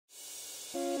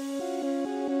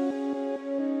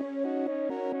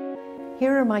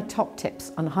Here are my top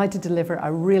tips on how to deliver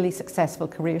a really successful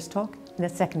careers talk in a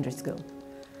secondary school.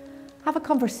 Have a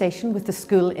conversation with the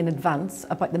school in advance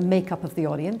about the makeup of the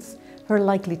audience who are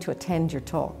likely to attend your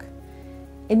talk.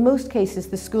 In most cases,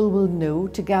 the school will know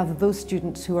to gather those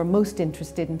students who are most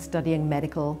interested in studying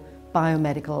medical,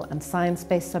 biomedical and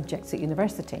science-based subjects at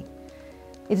university.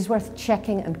 It is worth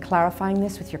checking and clarifying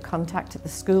this with your contact at the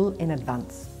school in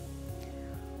advance.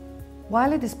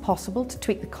 While it is possible to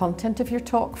tweak the content of your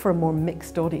talk for a more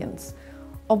mixed audience,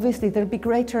 obviously there'll be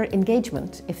greater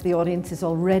engagement if the audience is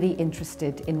already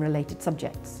interested in related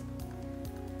subjects.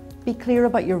 Be clear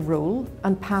about your role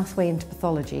and pathway into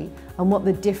pathology and what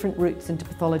the different routes into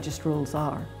pathologist roles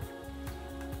are.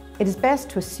 It is best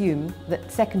to assume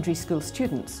that secondary school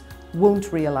students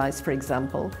won't realise, for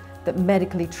example, that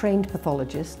medically trained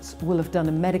pathologists will have done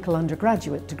a medical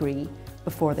undergraduate degree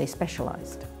before they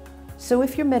specialised. So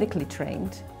if you're medically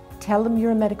trained, tell them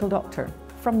you're a medical doctor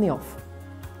from the off.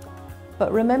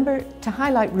 But remember to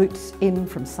highlight routes in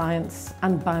from science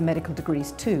and biomedical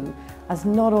degrees too, as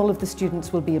not all of the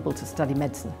students will be able to study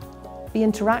medicine. Be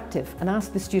interactive and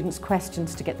ask the students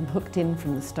questions to get them hooked in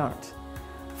from the start.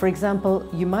 For example,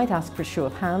 you might ask for a show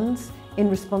of hands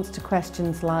in response to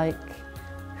questions like,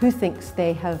 who thinks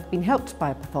they have been helped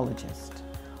by a pathologist?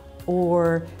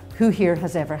 Or who here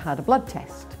has ever had a blood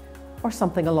test? Or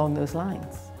something along those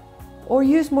lines. Or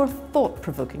use more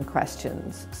thought-provoking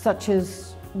questions, such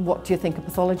as, what do you think a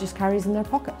pathologist carries in their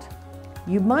pocket?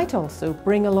 You might also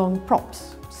bring along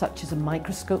props, such as a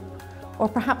microscope, or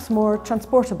perhaps more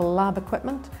transportable lab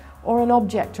equipment, or an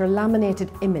object or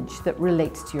laminated image that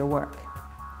relates to your work.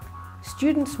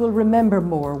 Students will remember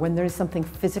more when there is something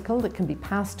physical that can be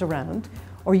passed around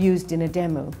or used in a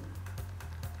demo.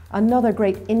 Another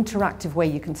great interactive way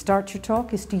you can start your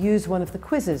talk is to use one of the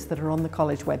quizzes that are on the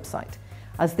college website,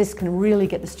 as this can really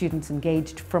get the students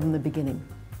engaged from the beginning.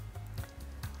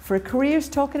 For a careers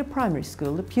talk in a primary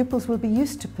school, the pupils will be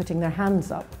used to putting their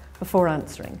hands up before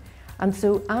answering, and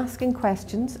so asking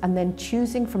questions and then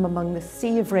choosing from among the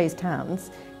sea of raised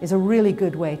hands is a really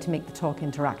good way to make the talk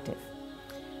interactive.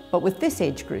 But with this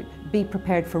age group, be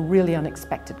prepared for really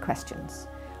unexpected questions.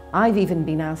 I've even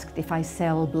been asked if I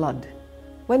sell blood.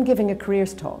 When giving a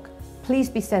careers talk, please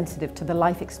be sensitive to the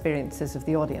life experiences of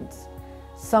the audience.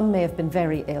 Some may have been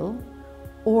very ill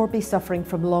or be suffering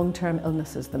from long-term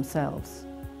illnesses themselves.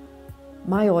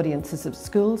 My audiences at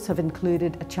schools have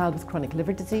included a child with chronic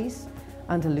liver disease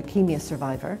and a leukemia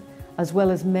survivor, as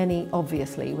well as many,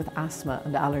 obviously, with asthma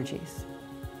and allergies.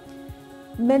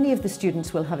 Many of the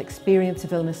students will have experience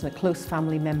of illness in a close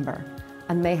family member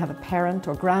and may have a parent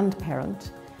or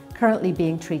grandparent currently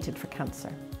being treated for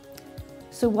cancer.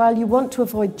 So while you want to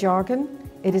avoid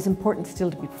jargon, it is important still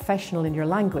to be professional in your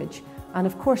language and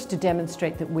of course to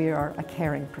demonstrate that we are a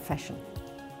caring profession.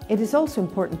 It is also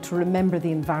important to remember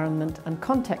the environment and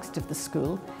context of the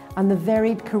school and the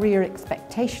varied career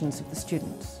expectations of the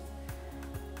students.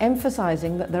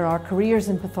 Emphasising that there are careers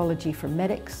in pathology for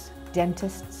medics,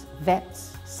 dentists,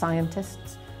 vets,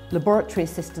 scientists, laboratory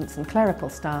assistants and clerical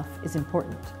staff is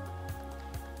important.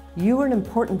 You are an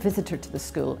important visitor to the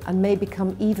school and may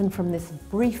become, even from this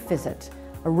brief visit,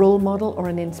 a role model or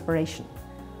an inspiration.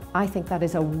 I think that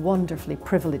is a wonderfully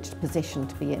privileged position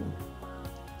to be in.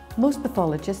 Most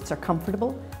pathologists are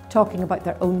comfortable talking about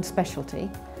their own specialty,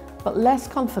 but less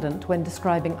confident when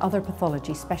describing other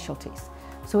pathology specialties,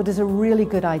 so it is a really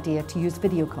good idea to use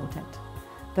video content.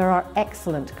 There are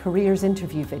excellent careers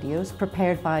interview videos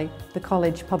prepared by the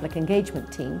college public engagement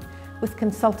team with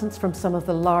consultants from some of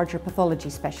the larger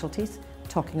pathology specialties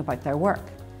talking about their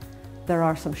work. There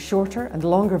are some shorter and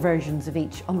longer versions of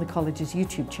each on the college's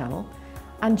YouTube channel,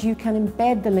 and you can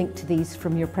embed the link to these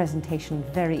from your presentation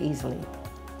very easily.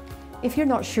 If you're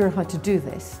not sure how to do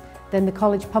this, then the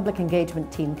college public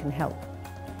engagement team can help.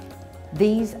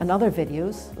 These and other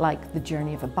videos, like the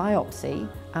journey of a biopsy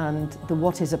and the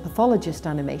What is a Pathologist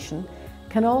animation,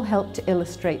 can all help to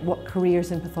illustrate what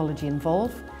careers in pathology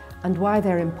involve and why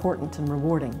they're important and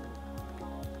rewarding.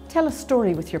 Tell a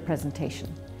story with your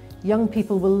presentation. Young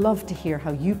people will love to hear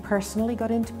how you personally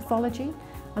got into pathology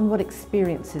and what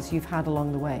experiences you've had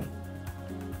along the way.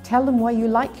 Tell them why you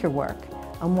like your work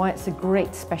and why it's a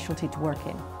great specialty to work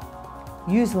in.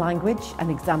 Use language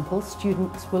and examples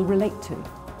students will relate to.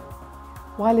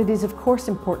 While it is of course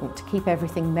important to keep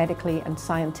everything medically and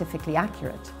scientifically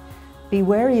accurate, be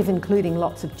wary of including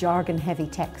lots of jargon-heavy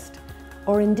text,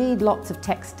 or indeed lots of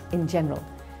text in general.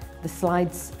 The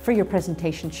slides for your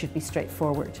presentation should be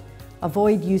straightforward.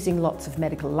 Avoid using lots of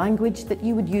medical language that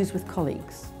you would use with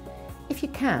colleagues. If you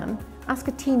can, ask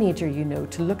a teenager you know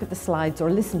to look at the slides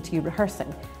or listen to you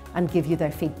rehearsing and give you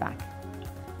their feedback.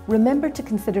 Remember to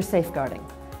consider safeguarding.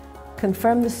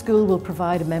 Confirm the school will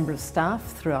provide a member of staff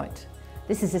throughout.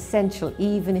 This is essential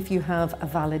even if you have a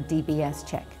valid DBS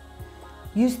check.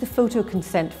 Use the photo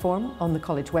consent form on the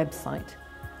college website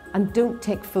and don't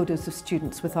take photos of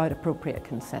students without appropriate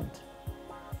consent.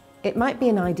 It might be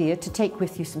an idea to take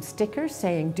with you some stickers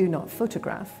saying "Do not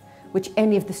photograph," which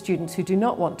any of the students who do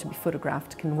not want to be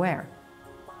photographed can wear.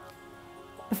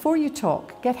 Before you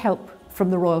talk, get help from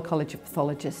the Royal College of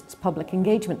Pathologists public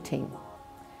engagement team.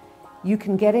 You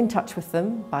can get in touch with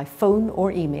them by phone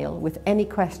or email with any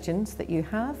questions that you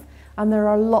have, and there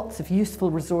are lots of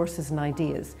useful resources and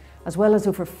ideas, as well as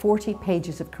over 40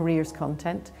 pages of careers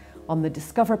content on the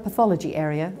Discover Pathology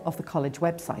area of the college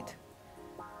website.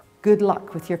 Good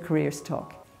luck with your careers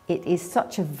talk. It is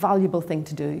such a valuable thing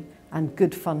to do and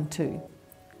good fun too.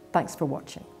 Thanks for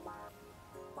watching.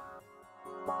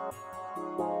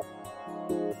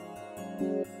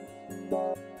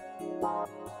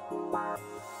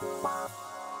 Wow.